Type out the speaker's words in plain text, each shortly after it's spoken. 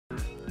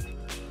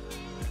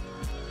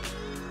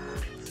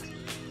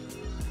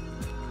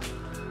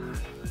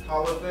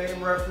Hall of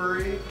Fame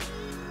referee,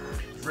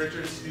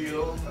 Richard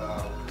Steele,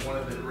 one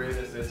of the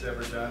greatest that's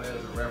ever done it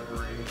as a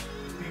referee.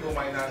 People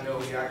might not know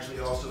he actually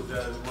also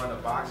does run a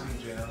boxing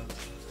gym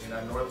in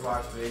North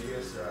Las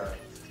Vegas,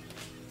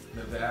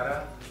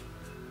 Nevada.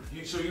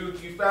 So you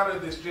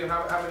founded this gym,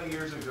 how many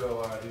years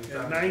ago?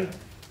 In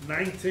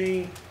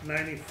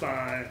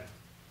 1995,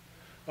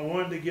 I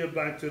wanted to give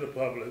back to the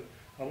public.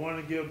 I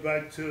wanted to give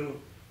back to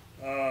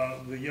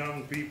the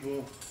young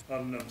people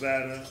of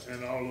Nevada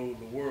and all over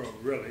the world,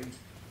 really.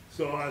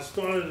 So I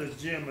started a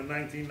gym in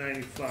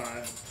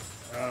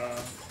 1995,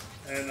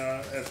 and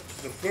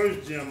the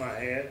first gym I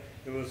had,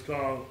 it was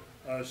called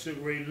Sugar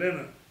Ray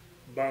Leonard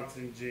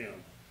Boxing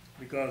Gym,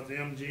 because the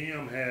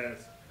MGM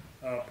has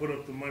put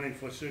up the money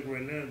for Sugar Ray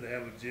Leonard to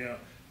have a gym,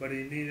 but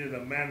he needed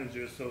a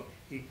manager, so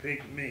he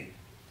picked me.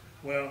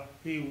 Well,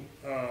 he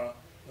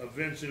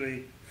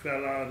eventually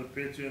fell out of the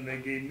picture and they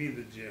gave me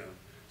the gym.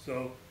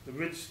 So the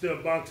Richard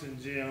Steele Boxing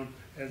Gym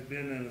has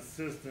been an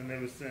assistant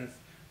ever since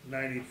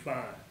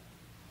 '95.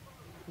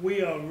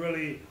 We are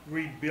really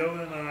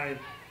rebuilding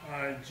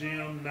our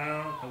gym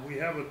now. We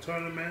have a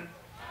tournament,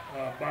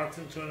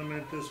 boxing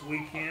tournament this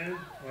weekend.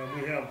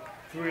 We have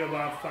 3 of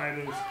our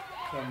fighters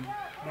from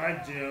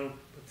my gym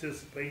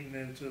participating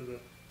into the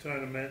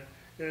tournament.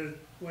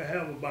 We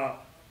have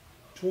about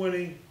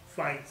 20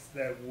 fights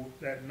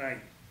that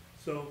night.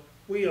 So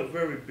we are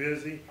very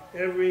busy.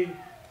 Every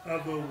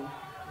other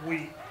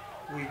week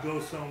we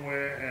go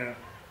somewhere and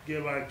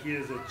give our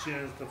kids a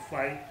chance to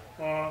fight,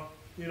 or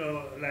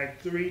like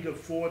 3 to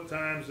 4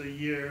 times a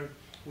year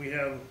we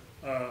have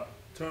a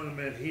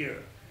tournament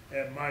here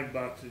at my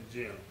boxing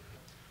gym.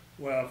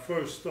 Well, I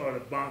first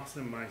started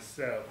boxing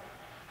myself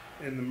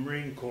in the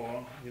Marine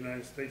Corps,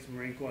 United States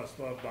Marine Corps. I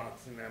started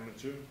boxing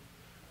amateur.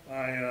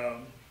 I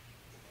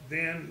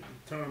then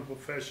turned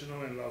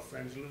professional in Los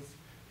Angeles,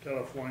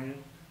 California.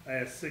 I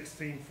had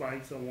 16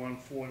 fights. I won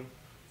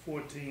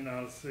 14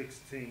 out of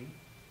 16.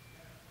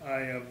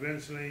 I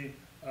eventually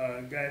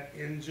got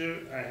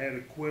injured. I had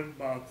to quit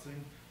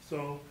boxing,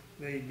 so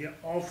they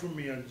offered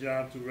me a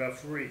job to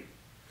referee.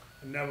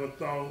 I never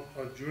thought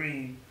or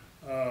dreamed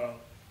the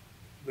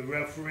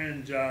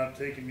refereeing job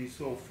taking me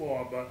so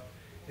far, but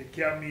it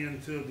kept me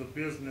into the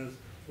business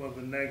for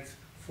the next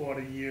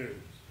 40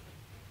 years.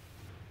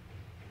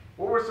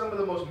 What were some of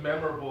the most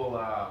memorable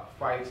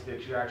fights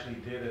that you actually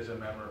did as a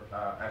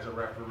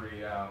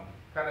referee?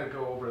 Kind of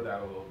go over that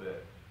a little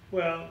bit.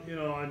 Well,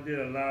 I did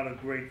a lot of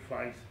great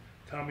fights.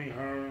 Tommy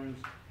Hearns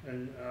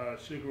and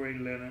Sugar Ray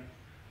Leonard.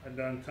 I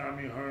done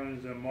Tommy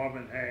Hearns and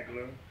Marvin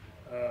Hagler.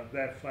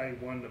 That fight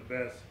won the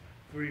best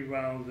 3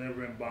 rounds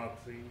ever in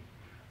boxing.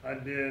 I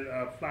did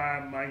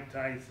 5 Mike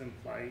Tyson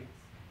fights.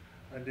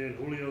 I did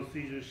Julio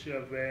Cesar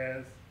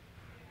Chavez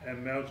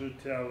and Mildred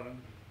Taylor.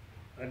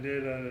 I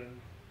did a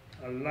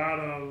lot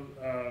of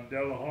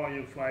De La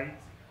Hoya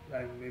fights,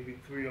 like maybe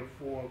 3 or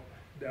 4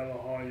 De La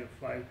Hoya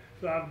fights.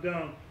 So I've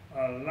done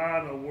a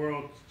lot of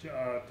world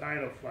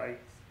title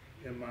fights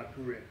in my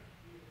career.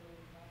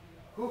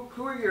 Who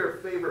are your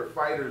favorite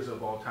fighters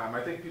of all time?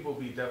 I think people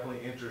will be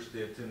definitely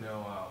interested to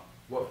know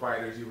what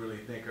fighters you really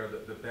think are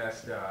the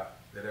best that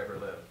ever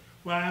lived.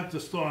 Well, I have to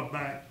start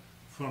back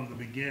from the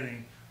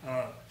beginning.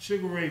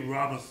 Sugar Ray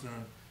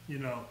Robinson,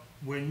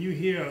 when you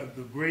hear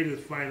the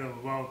greatest fighter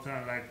of all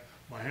time, like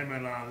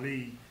Muhammad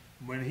Ali,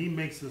 when he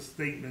makes a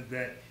statement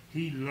that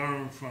he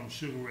learned from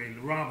Sugar Ray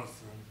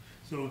Robinson,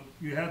 so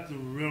you have to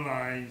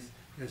realize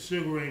that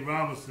Sugar Ray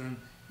Robinson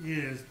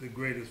is the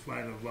greatest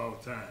fighter of all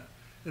time.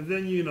 And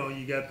then, you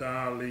got the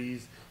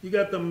Alis, you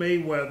got the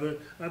Mayweather.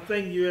 I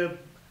think you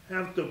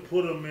have to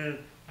put them in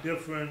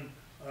different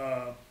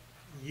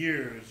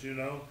years,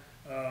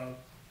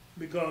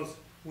 because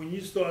when you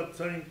start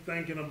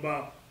thinking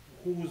about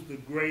who's the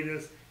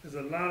greatest, there's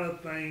a lot of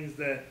things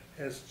that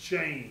has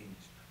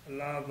changed. A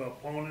lot of the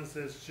opponents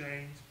has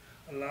changed.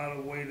 A lot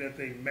of the way that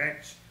they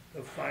match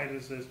the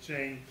fighters has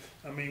changed.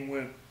 I mean,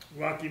 when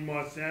Rocky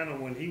Marciano,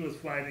 when he was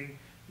fighting,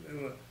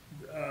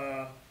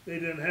 they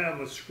didn't have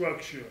a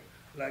structure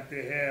like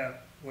they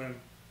have when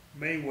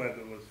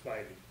Mayweather was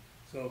fighting.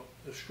 So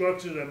the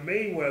structure that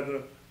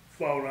Mayweather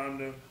fought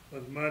under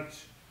was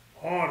much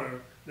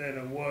harder than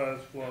it was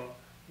for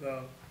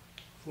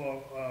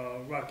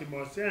Rocky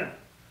Marciano.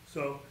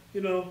 So,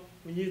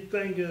 when you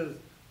think of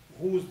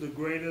who's the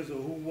greatest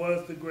or who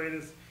was the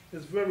greatest,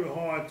 it's very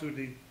hard to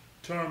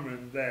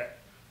determine that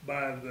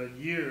by the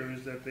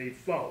years that they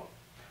fought.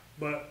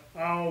 But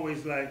I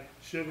always like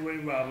Sugar Ray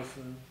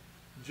Robinson,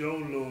 Joe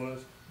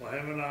Louis,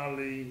 Muhammad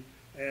Ali,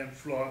 and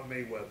Floyd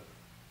Mayweather.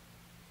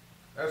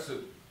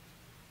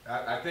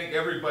 I think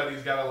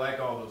everybody's got to like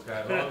all those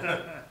guys.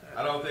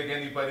 I don't think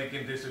anybody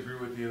can disagree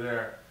with you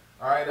there.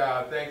 All right,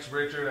 thanks,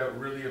 Richard. I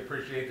really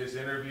appreciate this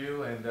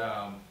interview, and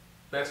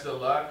best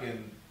of luck,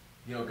 and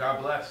God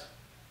bless.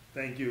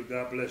 Thank you.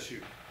 God bless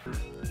you.